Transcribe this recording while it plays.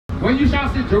when you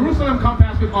shall see Jerusalem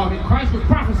compassed with army, Christ was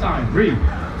prophesying. Read.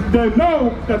 Then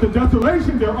know that the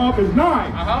desolation thereof is nigh,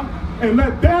 and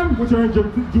let them which are in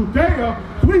Judea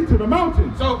flee to the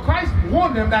mountains. So Christ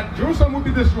warned them that Jerusalem would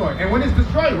be destroyed, and when it's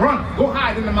destroyed, run, go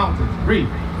hide in the mountains. Read.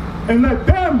 And let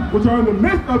them which are in the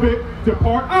midst of it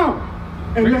depart out,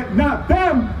 and let not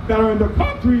them that are in the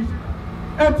countries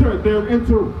enter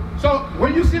thereinto. So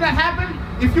when you see that happen,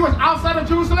 if you was outside of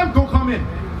Jerusalem, don't come in.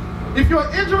 If you're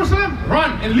in Jerusalem,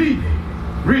 run and leave.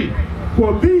 Read.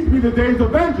 For these be the days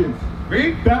of vengeance.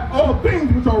 Read. That all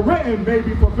things which are written may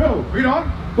be fulfilled. Read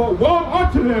on. But woe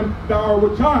unto them that are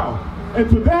with child, and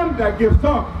to them that give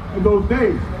suck in those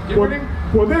days.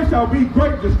 For there shall be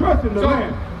great distress in the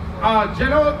land.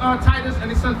 General Titus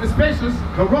and his son Vespasius,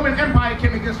 the Roman Empire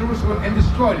came against Jerusalem and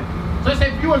destroyed it. So I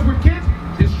say, if you was with kids,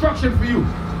 destruction for you.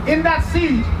 In that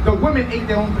siege, the women ate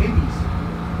their own babies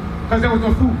because there was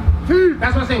no food.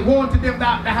 That's why I say, woe unto them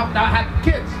that had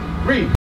kids. Read.